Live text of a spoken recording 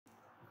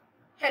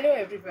Hello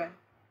everyone,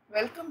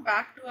 welcome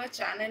back to our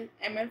channel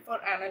ML for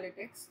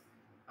Analytics.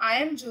 I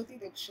am Jyoti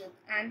Dikshit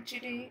and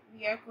today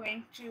we are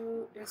going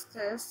to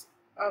discuss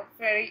a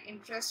very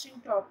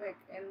interesting topic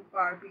in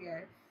Power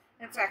BI.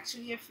 It's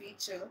actually a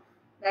feature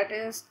that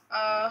is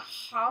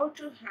how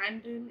to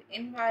handle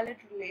invalid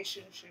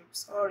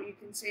relationships, or you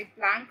can say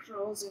blank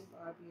rows in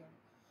Power BI.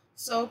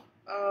 So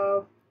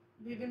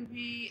we will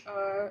be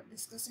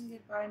discussing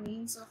it by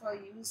means of a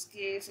use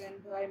case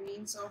and by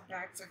means of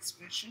DAX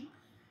expression,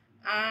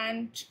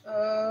 and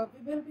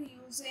we will be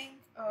using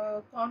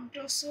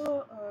COUNTROWS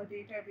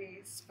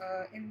database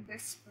in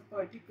this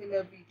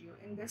particular video,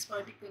 in this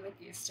particular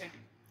case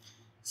study.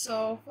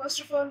 So first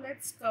of all,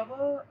 let's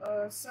cover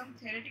some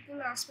theoretical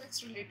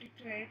aspects related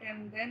to it,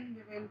 and then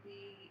we will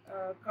be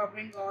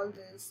covering all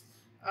this,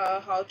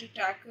 how to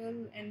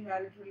tackle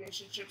invalid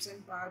relationships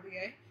in Power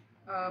BI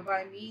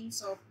by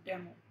means of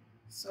demo.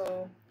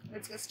 So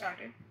let's get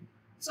started.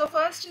 So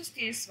first is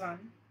case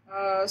one.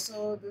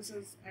 So this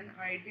is an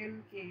ideal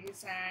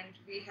case, and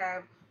we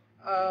have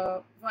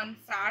one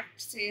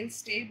fact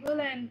sales table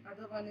and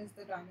other one is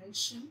the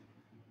dimension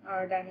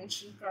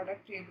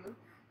product table,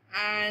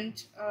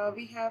 and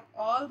we have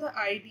all the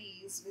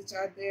IDs which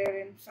are there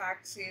in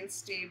fact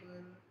sales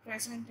table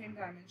present in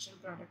dimension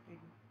product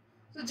table.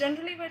 So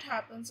generally what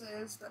happens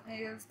is that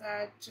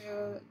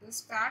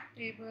this fact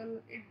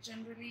table, it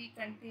generally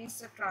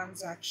contains the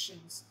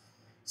transactions.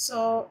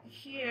 So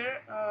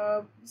here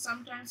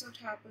sometimes what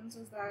happens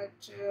is that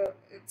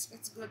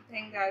it's a good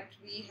thing that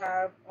we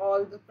have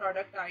all the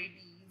product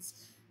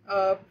IDs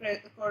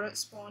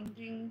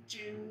corresponding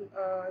to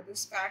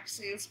this fact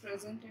sales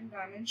present in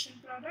dimension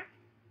product,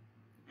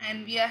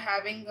 and we are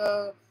having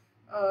a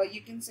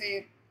you can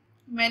say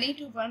many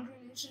to one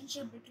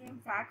relationship between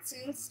fact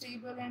sales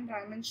table and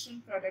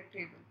dimension product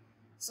table.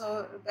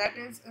 So that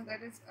is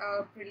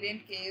a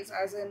brilliant case,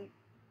 as in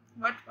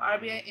what Power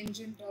BI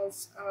engine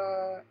does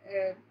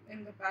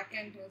in the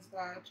backend is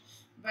that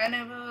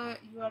whenever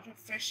you are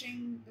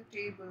refreshing the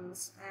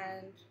tables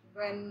and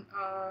when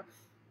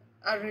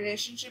a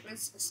relationship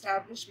is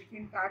established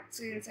between fact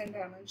sales and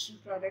dimension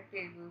product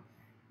table,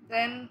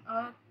 then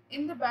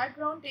in the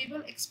background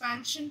table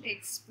expansion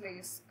takes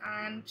place,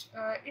 and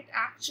it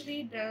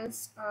actually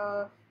does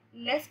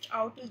left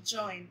outer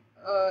join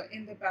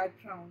in the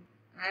background,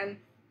 and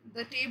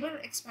the table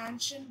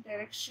expansion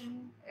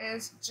direction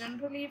is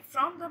generally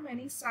from the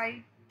many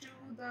side to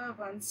the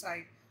one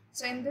side.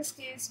 So in this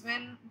case,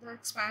 when the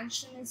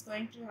expansion is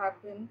going to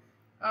happen,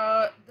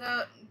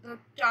 the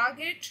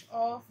target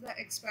of the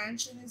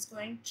expansion is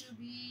going to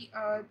be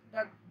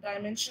the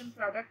dimension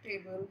product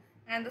table,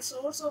 and the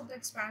source of the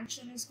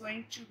expansion is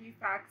going to be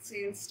fact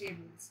sales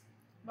tables.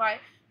 Why?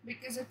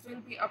 Because it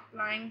will be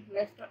applying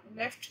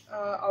left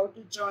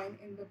outer join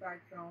in the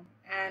background,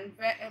 and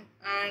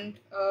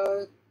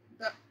the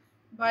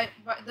by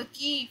the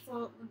key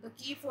for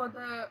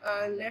the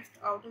left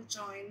outer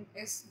join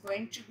is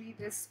going to be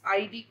this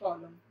ID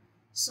column.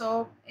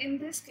 So in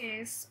this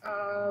case,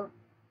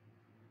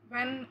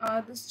 when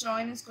this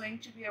join is going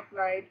to be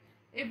applied,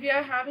 if we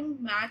are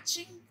having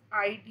matching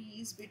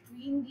IDs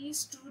between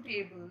these two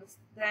tables,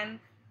 then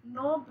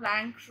no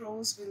blank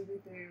rows will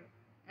be there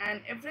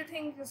and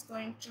everything is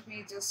going to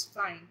be just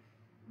fine.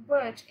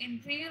 But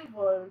in real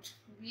world,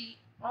 we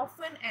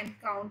often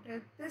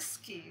encounter this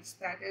case,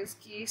 that is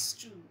case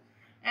 2.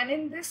 And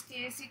in this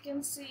case, you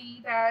can see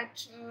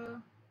that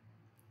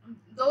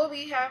though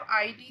we have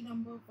ID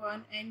number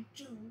 1 and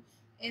 2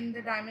 in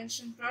the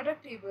dimension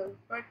product table,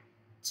 but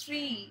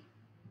 3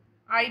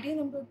 ID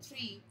number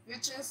 3,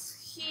 which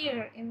is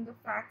here in the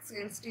fact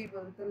sales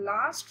table, the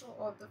last row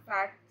of the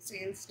fact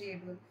sales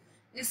table,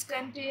 is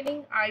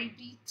containing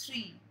ID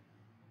 3,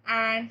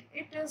 and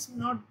it is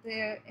not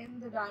there in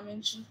the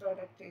dimension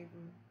product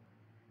table.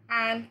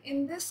 And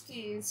in this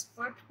case,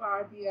 what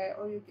Power BI,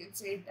 or you can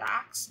say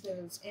DAX,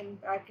 does in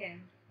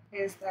backend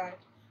is that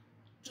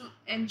to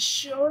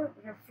ensure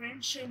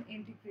referential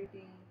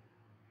integrity,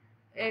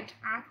 it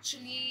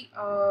actually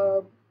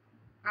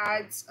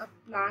adds a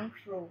blank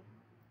row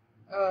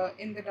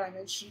in the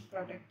dimension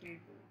product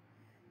table.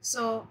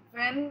 So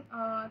when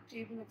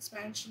table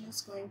expansion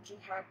is going to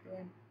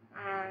happen,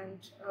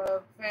 and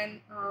when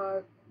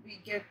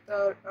we get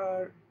the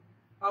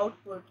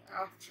output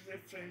after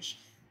refresh,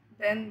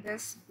 then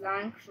this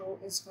blank row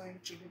is going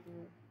to be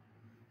there.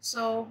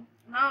 So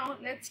now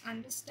let's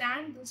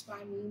understand this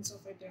by means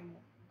of a demo,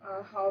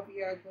 how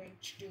we are going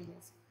to do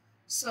this.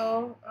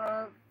 So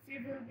we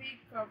will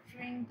be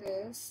covering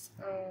this.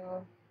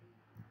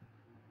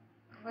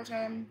 What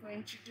I am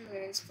going to do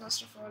is,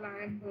 first of all,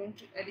 I am going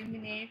to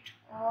eliminate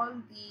all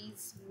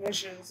these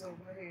measures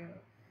over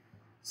here.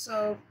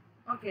 So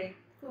okay,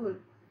 cool.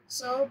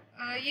 So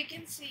you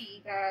can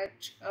see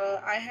that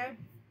I have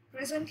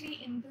presently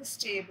in this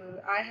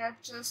table, I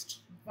have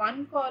just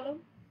one column,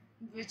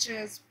 which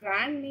is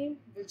brand name,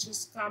 which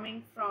is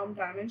coming from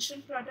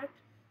dimension product.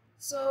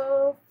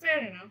 So fair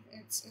enough,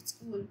 it's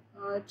cool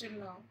till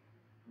now.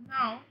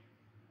 Now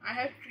I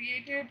have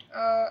created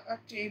a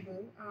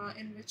table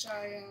in which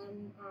I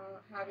am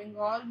having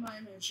all my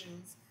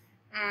measures,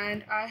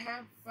 and I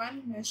have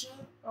one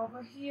measure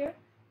over here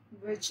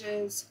which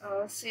is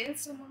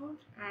sales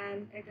amount,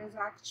 and it is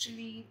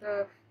actually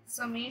the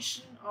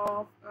summation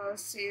of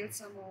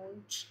sales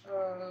amount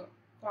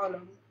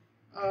column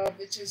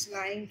which is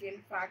lying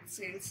in fact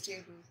sales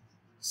table.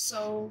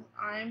 So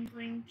I'm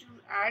going to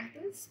add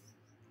this.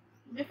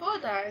 Before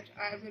that,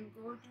 I will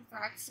go to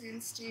fact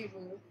sales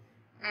table,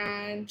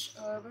 and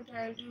what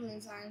I'll do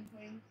is I'm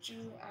going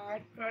to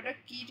add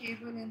product key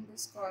table in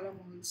this column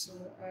also.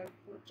 I'll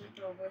put it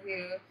over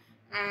here,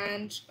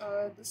 and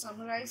the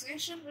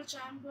summarization which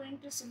I'm going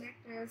to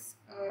select is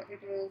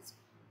it is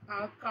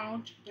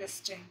count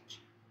distinct.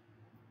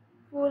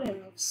 Cool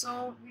enough.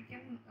 So we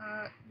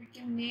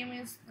can name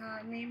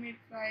it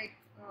like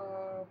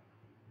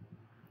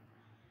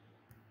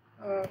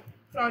uh,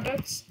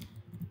 products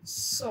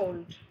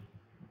sold.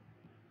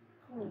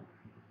 Cool.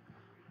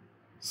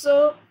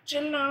 So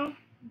till now,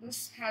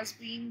 this has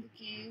been the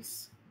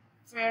case,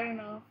 fair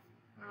enough.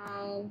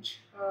 And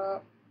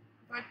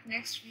what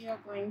next we are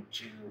going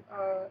to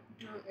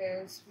do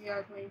is we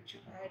are going to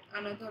add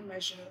another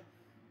measure,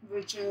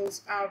 which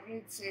is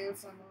average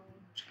sales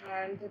amount,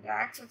 and the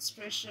DAX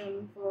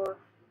expression for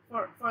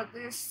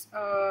this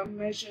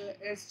measure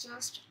is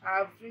just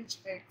average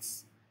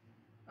X.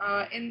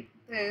 In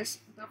this,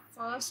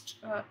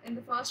 in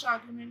the first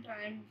argument,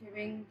 I am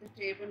giving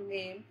the table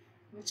name,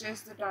 which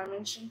is the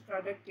dimension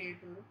product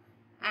table,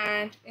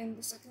 and in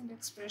the second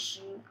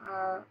expression,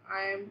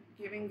 I am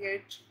giving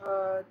it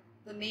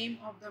the name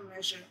of the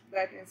measure,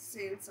 that is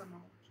sales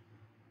amount.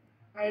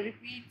 I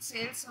repeat,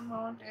 sales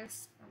amount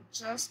is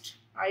just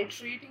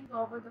iterating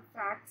over the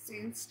fact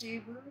sales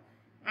table,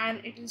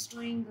 and it is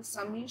doing the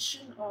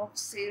summation of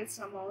sales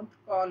amount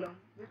column,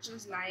 which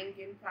is lying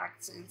in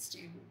fact sales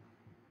table.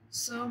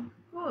 So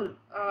cool.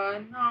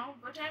 Now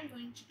what I'm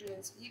going to do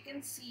is, you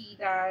can see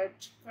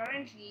that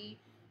currently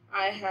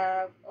I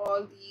have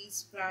all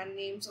these brand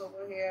names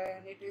over here,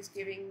 and it is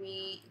giving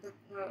me the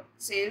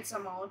sales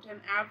amount and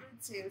average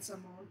sales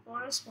amount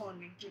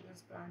corresponding to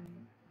this brand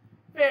name.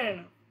 Fair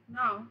enough.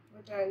 Now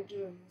what I'll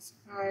do is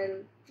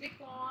I'll click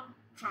on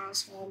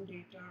transform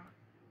data,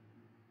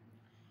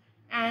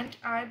 and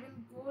I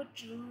will go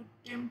to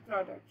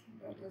DimProduct,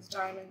 that is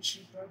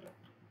dimension product.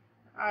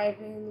 I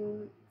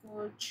will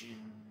go to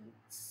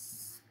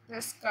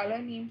this color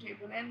name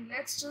table, and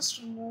let's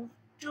just remove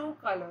two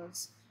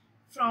colors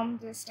from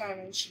this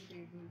dimension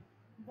table.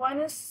 One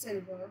is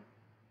silver,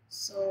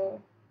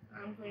 so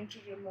I'm going to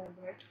remove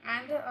it,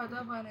 and the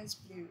other one is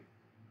blue.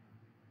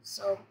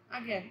 So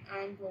again,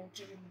 I'm going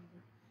to remove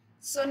it.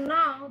 So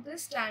now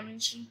this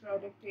dimension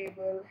product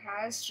table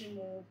has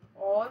removed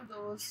all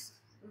those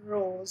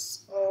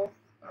rows of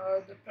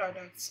the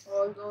products,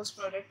 all those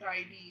product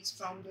IDs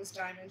from this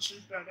dimension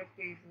product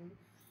table,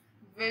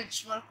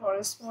 which were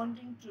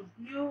corresponding to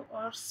blue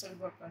or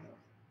silver color.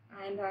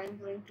 And I'm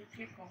going to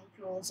click on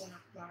close and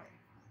apply.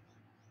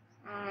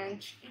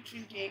 And it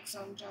will take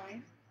some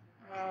time.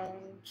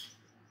 And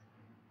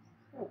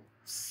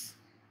oops.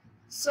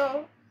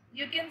 So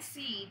you can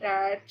see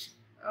that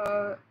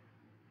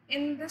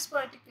in this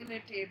particular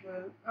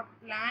table, a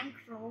blank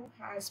row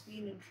has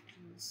been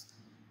introduced.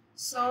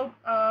 So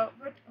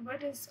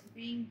what is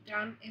being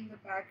done in the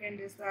backend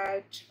is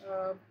that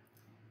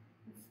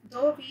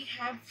though we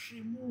have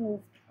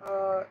removed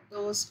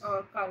those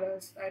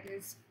colors, that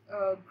is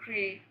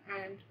gray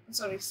and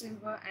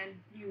silver and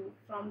blue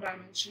from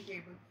dimension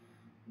table,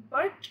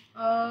 but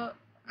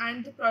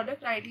and the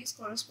product IDs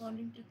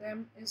corresponding to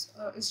them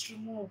is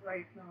removed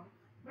right now,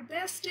 but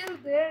they're still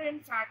there in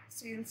fact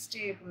sales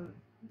table.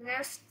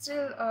 They're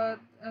still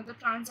the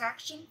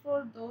transaction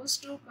for those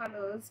two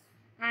colors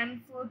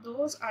and for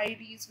those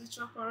IDs which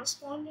are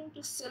corresponding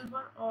to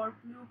silver or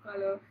blue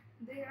color,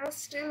 they are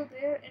still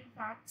there in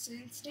fact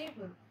sales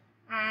table,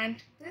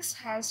 and this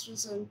has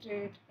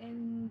resulted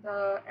in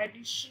the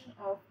addition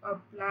of a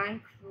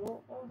blank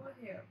row over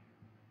here.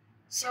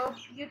 So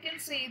you can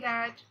see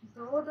that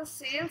though the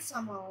sales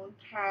amount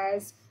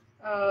has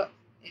though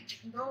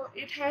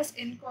it has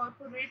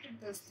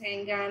incorporated this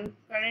thing, and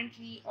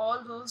currently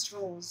all those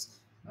rows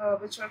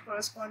which are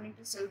corresponding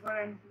to silver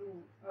and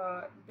blue,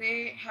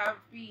 they have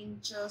been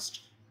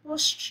just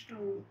pushed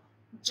to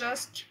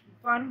just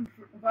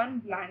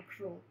one blank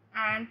row,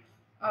 and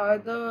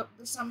the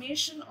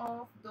summation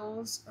of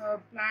those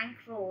blank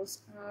rows,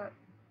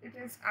 it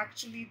is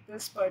actually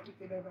this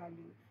particular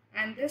value,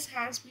 and this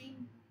has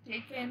been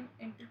taken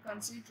into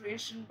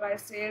consideration by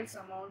sales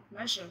amount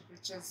measure,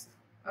 which is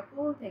a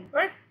cool thing.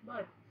 But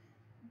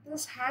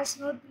this has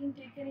not been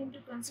taken into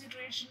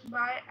consideration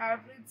by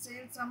average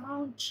sales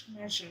amount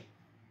measure.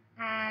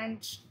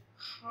 And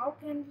how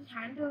can we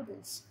handle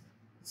this?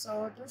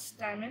 So this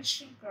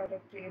dimension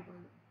product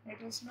table, it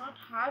is not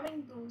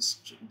having those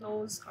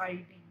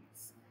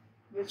IDs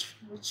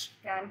which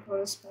can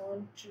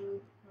correspond to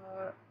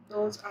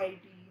those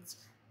IDs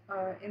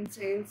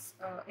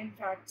in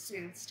fact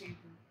sales table.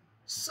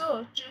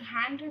 So to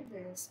handle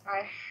this,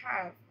 I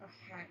have a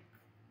hack,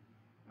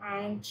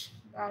 and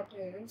that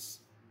is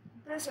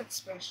this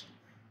expression.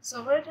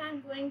 So what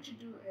I'm going to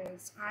do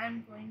is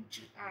I'm going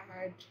to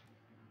add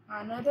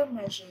another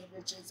measure,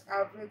 which is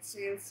average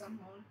sales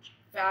amount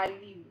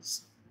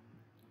values.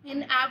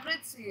 In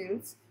average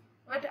sales,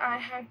 what I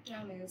have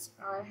done is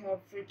I have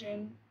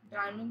written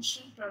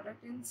dimension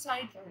product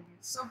inside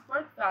values. So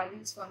what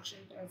values function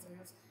does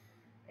is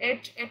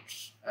it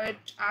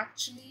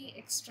actually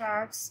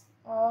extracts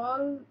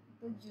all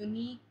the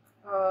unique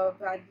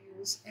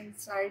values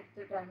inside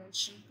the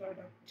dimension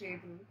product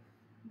table,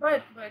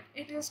 but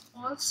it is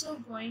also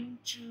going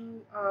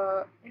to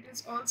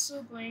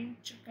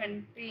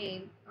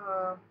contain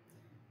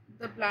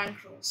the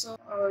blank rows, so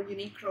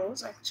unique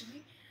rows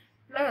actually,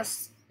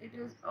 plus it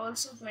is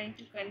also going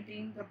to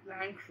contain the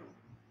blank row.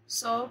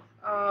 So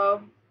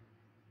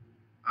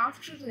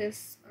after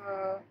this,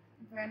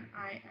 when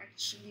I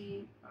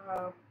actually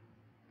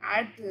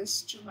add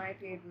this to my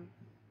table,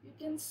 you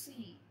can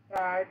see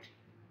that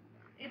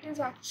it is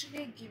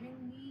actually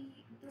giving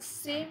me the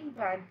same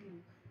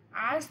value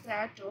as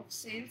that of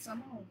sales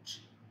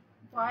amount.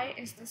 Why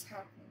is this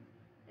happening?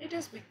 It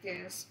is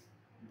because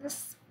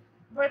this,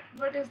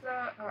 what is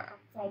the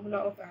formula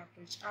of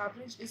average?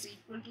 Average is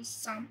equal to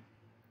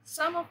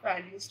sum of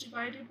values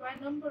divided by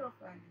number of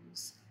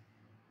values.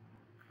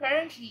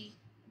 Currently,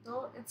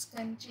 though it's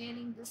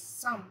containing the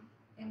sum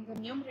in the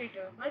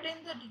numerator, but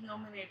in the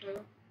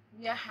denominator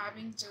we are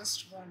having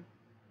just one.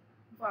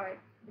 Why?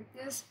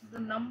 Because the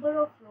number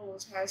of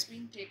rows has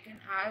been taken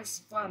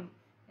as 1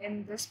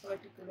 in this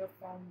particular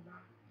formula,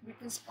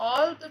 because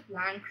all the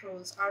blank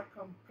rows are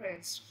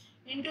compressed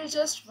into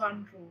just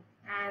one row,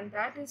 and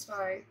that is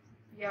why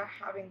we are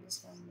having this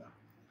formula.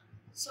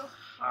 So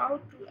how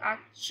to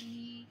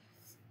actually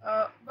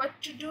what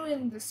to do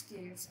in this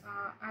case,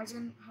 as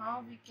in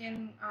how we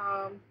can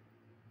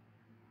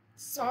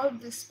solve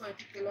this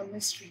particular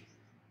mystery.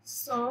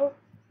 So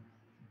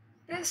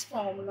this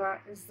formula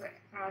is the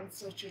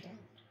answer to that.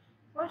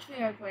 What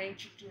we are going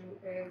to do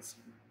is,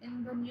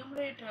 in the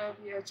numerator,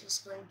 we are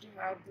just going to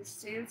have the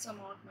sales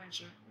amount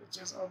measure,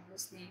 which is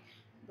obviously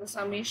the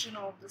summation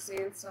of the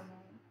sales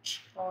amount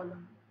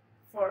column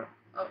for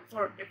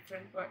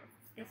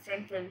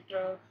different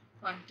filter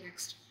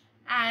context.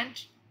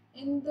 And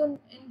in the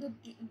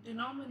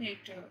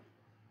denominator,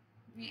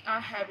 we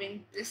are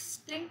having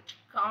distinct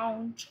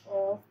count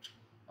of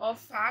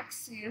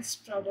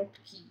FactSales product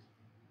key.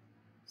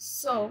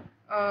 So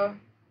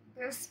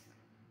this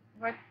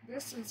what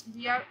this is,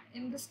 we are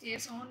in this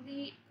case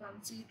only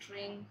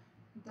considering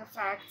the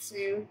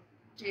FactSale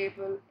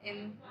table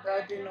in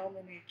the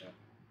denominator,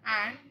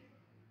 and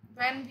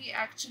when we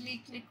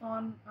actually click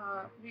on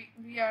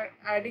we are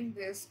adding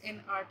this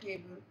in our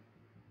table,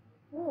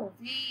 oh,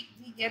 we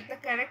get the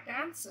correct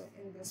answer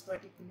in this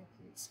particular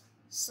case.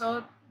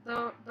 So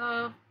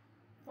the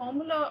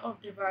formula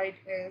of divide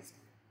is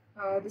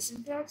the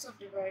syntax of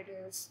divide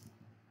is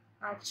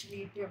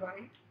actually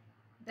divide.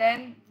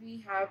 Then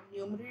we have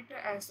numerator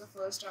as the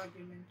first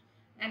argument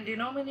and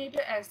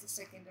denominator as the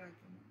second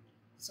argument.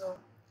 So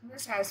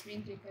this has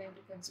been taken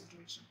into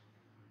consideration.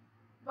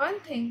 One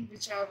thing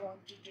which I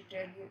wanted to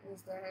tell you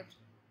is that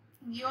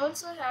we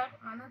also have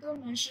another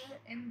measure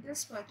in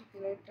this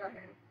particular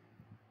tile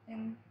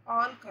in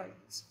all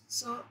colors.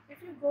 So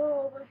if you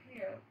go over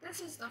here,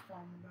 this is the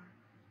formula.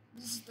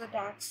 This is the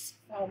DAX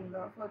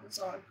formula for this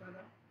all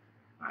color.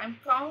 I'm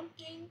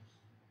counting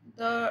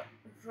the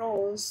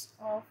rows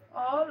of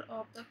all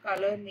of the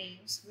color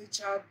names which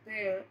are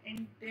there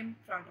in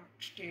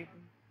DimProduct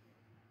table.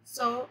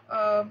 So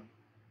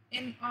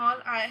in all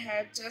I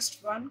have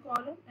just one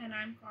column and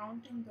I'm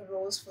counting the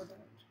rows for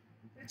that,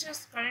 which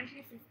is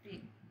currently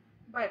 15,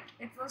 but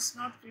it was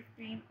not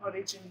 15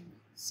 originally.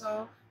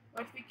 So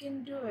what we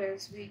can do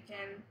is we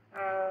can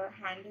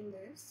handle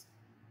this.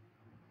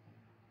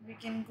 We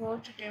can go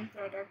to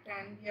DimProduct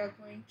and we are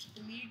going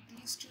to delete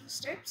these two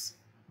steps,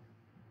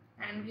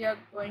 and we are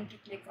going to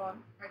click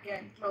on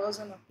again close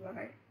and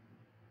apply.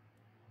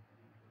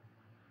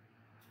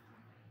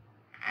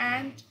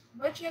 And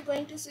what you're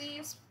going to see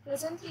is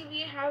presently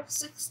we have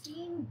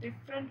 16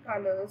 different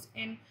colors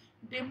in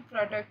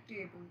DimProduct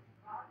table.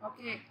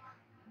 Okay,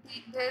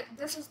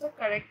 this is the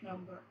correct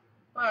number.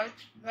 But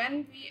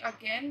when we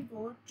again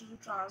go to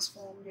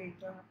transform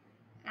data,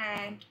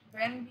 and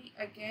when we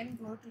again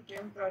go to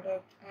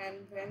DimProduct, and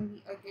when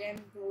we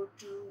again go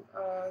to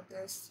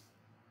this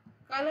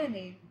color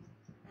name,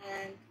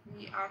 and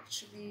we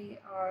actually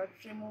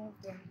remove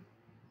them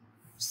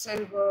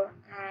silver,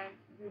 and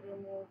we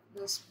remove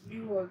this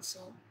blue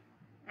also,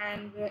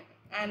 and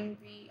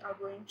we are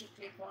going to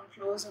click on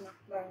close and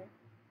apply.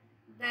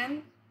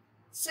 Then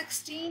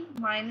 16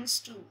 minus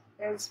 2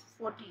 is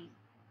 14,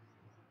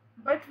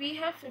 but we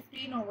have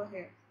 15 over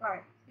here. Why?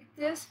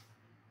 Because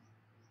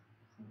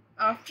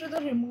after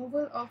the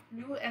removal of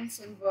blue and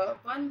silver,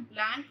 one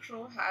blank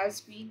row has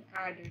been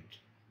added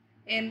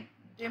in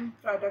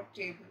DimProduct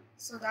table.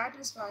 So that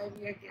is why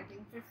we are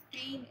getting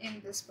 15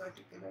 in this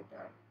particular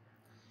tab.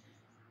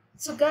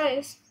 So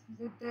guys,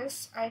 with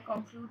this I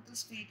conclude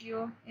this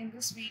video. In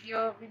this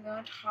video we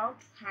learned how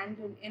to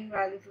handle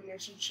invalid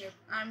relationship.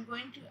 I'm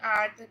going to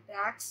add the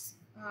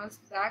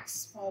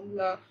DAX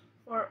formula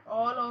for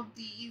all of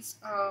these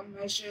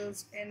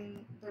measures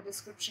in the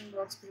description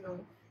box below.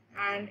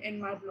 and in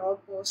my blog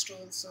post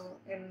also,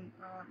 in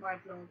my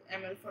blog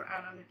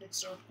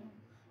ml4analytics.com.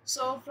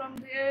 So from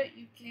there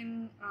you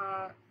can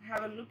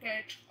have a look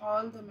at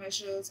all the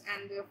measures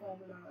and their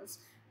formulas,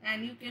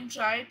 and you can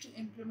try to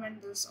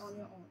implement this on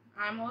your own.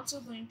 I'm also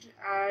going to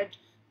add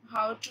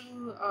how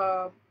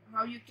to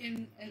how you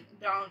can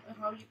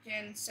how you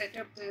can set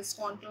up this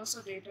COUNTROWS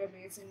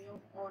database in your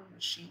own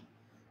machine.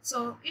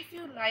 So if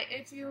you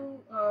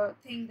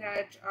think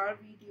that our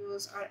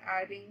videos are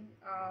adding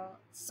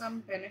some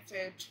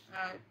benefit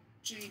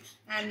to,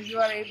 and you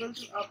are able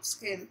to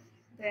upskill,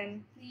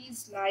 then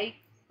please like,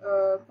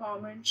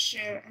 comment,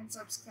 share, and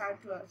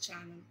subscribe to our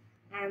channel.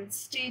 And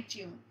stay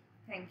tuned.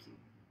 Thank you.